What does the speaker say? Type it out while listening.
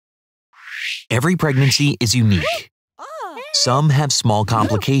Every pregnancy is unique. Some have small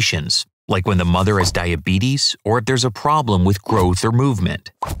complications, like when the mother has diabetes or if there's a problem with growth or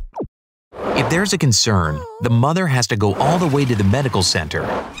movement. If there's a concern, the mother has to go all the way to the medical center,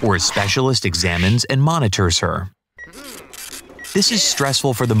 where a specialist examines and monitors her. This is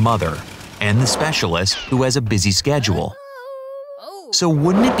stressful for the mother and the specialist, who has a busy schedule. So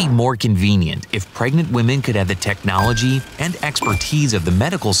wouldn't it be more convenient if pregnant women could have the technology and expertise of the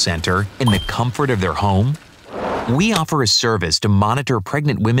medical center in the comfort of their home? We offer a service to monitor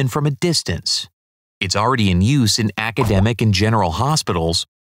pregnant women from a distance. It's already in use in academic and general hospitals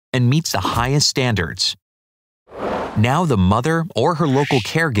and meets the highest standards. Now the mother or her local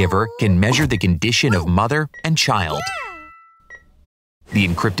caregiver can measure the condition of mother and child. The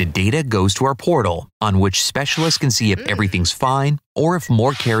encrypted data goes to our portal, on which specialists can see if everything's fine or if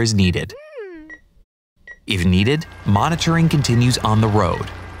more care is needed. If needed, monitoring continues on the road,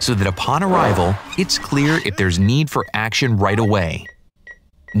 so that upon arrival, it's clear if there's need for action right away.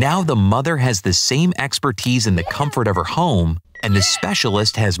 Now the mother has the same expertise in the comfort of her home, and the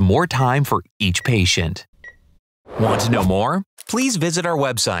specialist has more time for each patient. Want to know more? Please visit our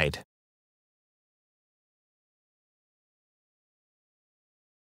website.